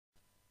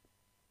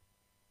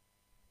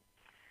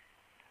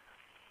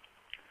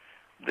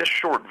This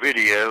short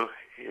video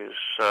is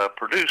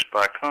produced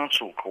by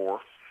StableCrete.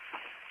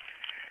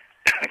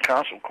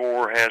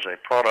 StableCrete has a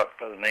product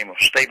by the name of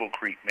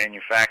StableCrete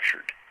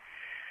manufactured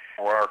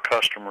for our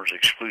customers'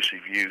 exclusive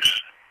use.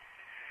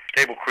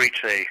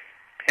 StableCrete's a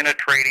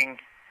penetrating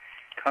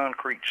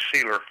concrete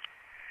sealer,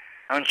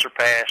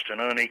 unsurpassed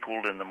and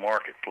unequaled in the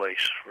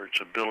marketplace for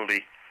its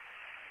ability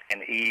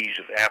and ease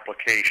of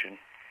application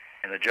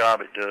and the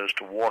job it does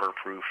to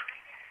waterproof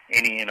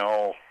any and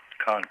all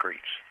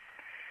concretes.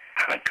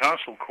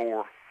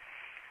 StableCrete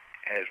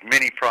has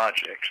many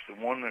projects.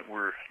 The one that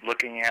we're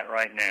looking at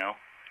right now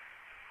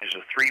is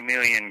a 3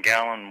 million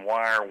gallon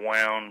wire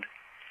wound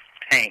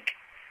tank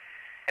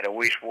at a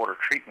wastewater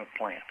treatment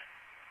plant.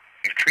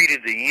 We've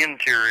treated the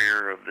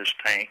interior of this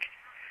tank,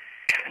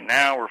 and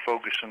now we're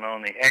focusing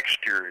on the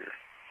exterior.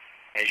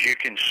 As you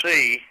can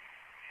see,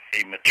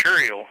 the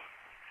material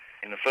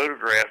in the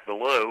photograph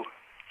below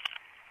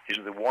is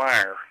the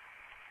wire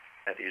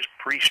that is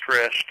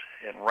pre-stressed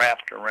and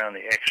wrapped around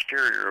the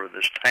exterior of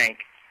this tank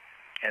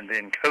and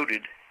then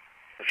coated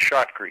with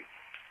shotcrete.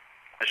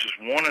 This is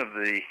one of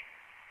the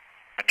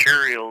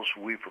materials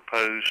we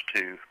propose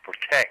to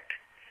protect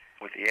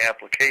with the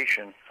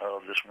application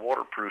of this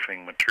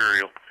waterproofing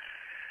material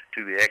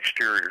to the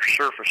exterior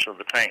surface of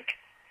the tank.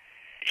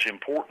 It's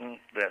important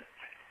that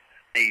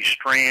these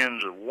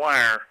strands of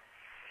wire,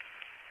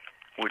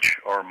 which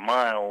are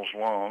miles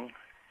long,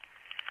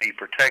 be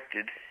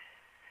protected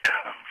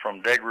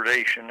from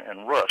degradation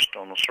and rust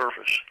on the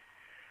surface.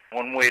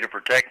 One way to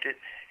protect it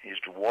is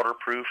to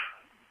waterproof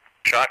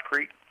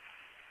shotcrete,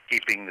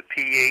 keeping the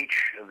pH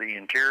of the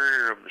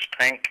interior of this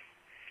tank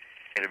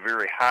at a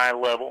very high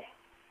level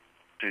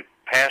to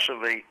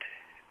passivate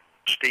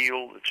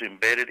steel that's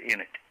embedded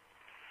in it.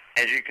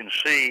 As you can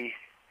see,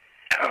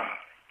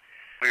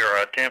 we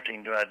are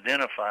attempting to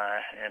identify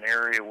an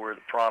area where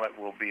the product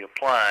will be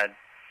applied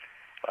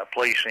by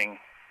placing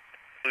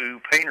blue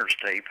painter's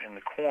tape in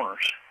the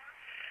corners.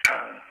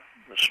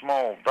 The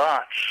small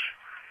dots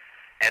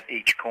at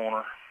each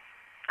corner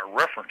are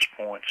reference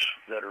points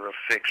that are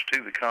affixed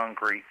to the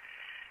concrete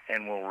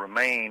and will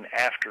remain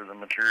after the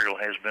material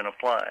has been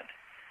applied.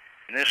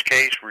 In this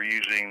case, we're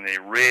using the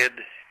red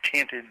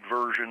tinted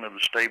version of the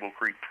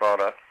StableCrete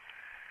product.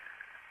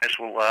 This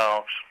will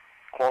allow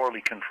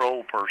quality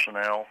control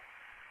personnel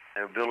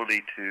the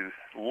ability to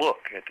look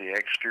at the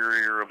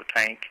exterior of a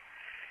tank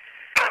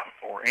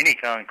or any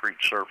concrete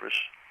surface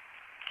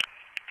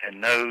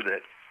and know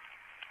that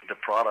the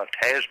product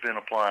has been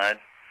applied,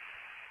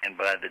 and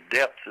by the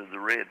depth of the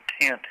red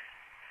tint,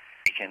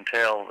 you can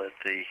tell that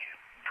the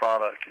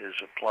product is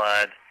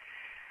applied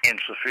in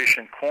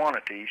sufficient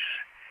quantities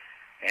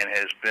and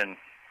has been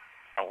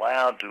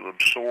allowed to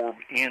absorb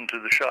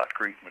into the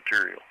shotcrete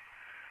material.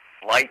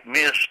 Light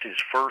mist is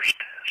first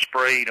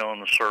sprayed on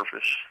the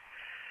surface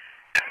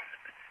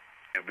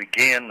to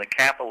begin the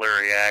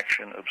capillary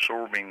action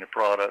absorbing the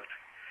product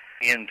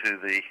into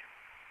the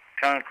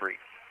concrete.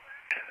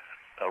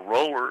 A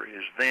roller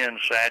is then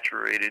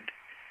saturated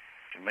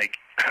to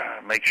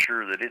make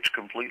sure that it's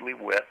completely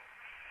wet,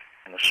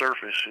 and the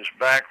surface is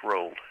back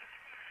rolled.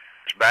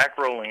 This back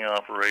rolling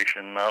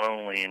operation not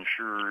only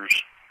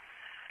ensures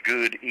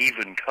good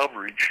even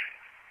coverage,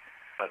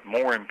 but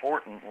more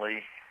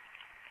importantly,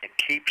 it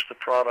keeps the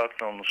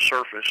product on the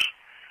surface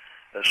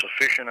a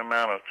sufficient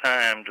amount of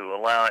time to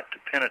allow it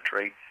to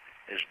penetrate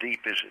as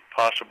deep as it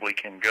possibly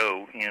can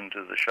go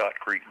into the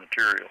shotcrete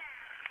material.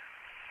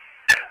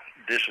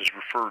 This is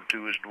referred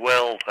to as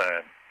dwell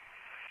time,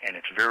 and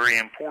it's very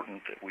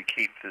important that we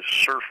keep this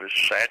surface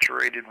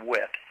saturated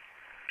wet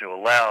to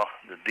allow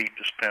the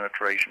deepest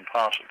penetration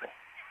possible.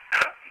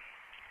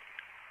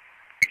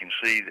 You can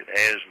see that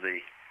as the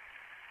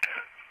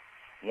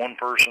one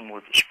person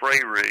with the spray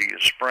rig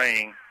is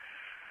spraying,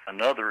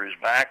 another is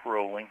back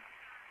rolling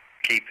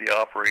to keep the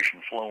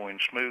operation flowing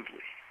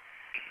smoothly.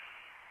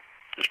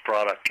 This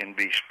product can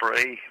be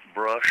spray,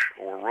 brush,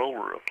 or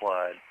roller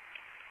applied.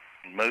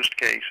 In most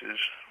cases,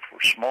 for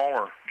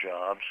smaller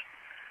jobs,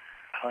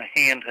 a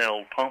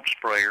handheld pump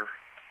sprayer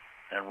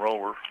and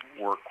roller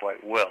work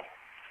quite well.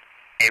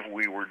 If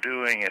we were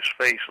doing a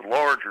space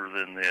larger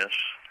than this,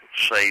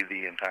 say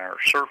the entire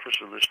surface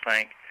of this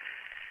tank,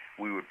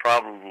 we would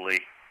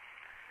probably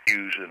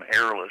use an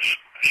airless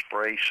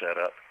spray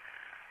setup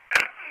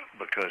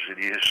because it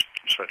is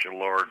such a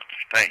large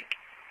tank.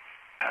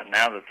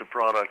 Now that the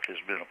product has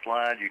been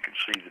applied, you can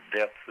see the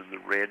depth of the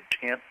red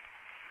tint,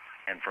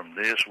 and from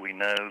this we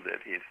know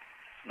that it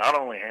not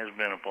only has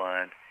been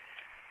applied,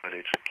 but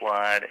it's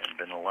applied and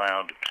been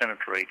allowed to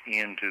penetrate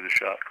into the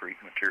shotcrete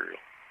material.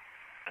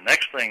 The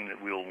next thing that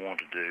we'll want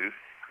to do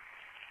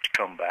is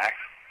come back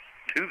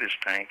to this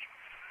tank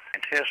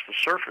and test the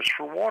surface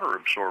for water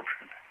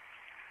absorption.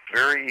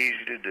 Very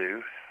easy to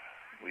do.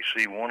 We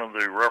see one of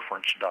the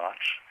reference dots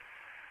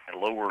in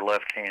the lower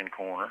left-hand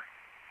corner,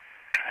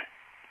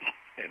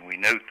 and we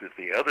note that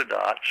the other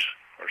dots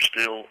are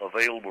still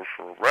available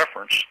for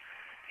reference,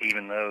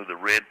 even though the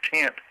red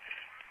tint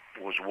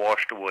was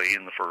washed away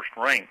in the first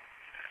rain.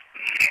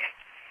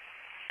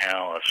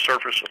 Now, a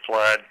surface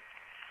applied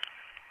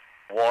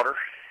water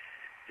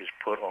is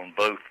put on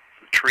both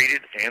the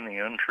treated and the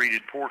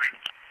untreated portion.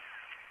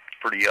 It's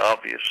pretty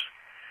obvious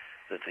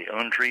that the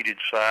untreated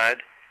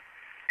side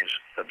is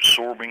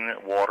absorbing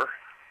that water,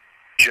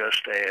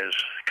 just as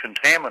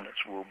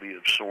contaminants will be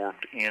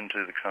absorbed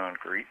into the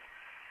concrete.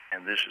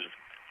 And this is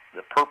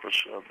the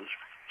purpose of the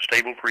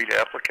StableCrete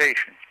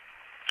application,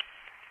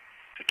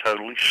 to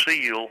totally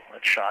seal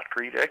that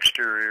shotcrete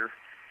exterior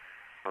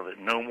so that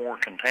no more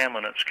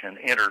contaminants can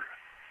enter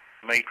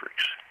the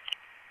matrix.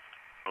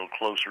 A little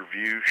closer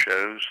view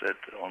shows that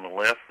on the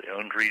left, the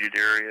untreated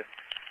area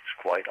is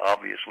quite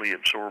obviously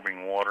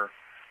absorbing water.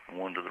 The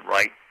one to the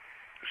right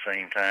at the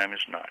same time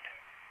is not.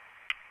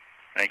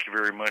 Thank you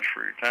very much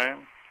for your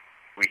time.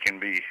 We can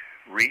be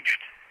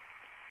reached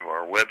through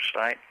our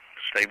website,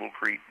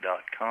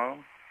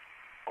 StableCrete.com,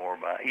 or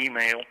by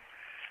email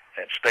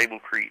at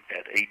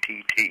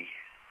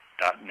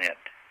StableCrete@att.net.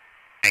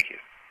 Thank you.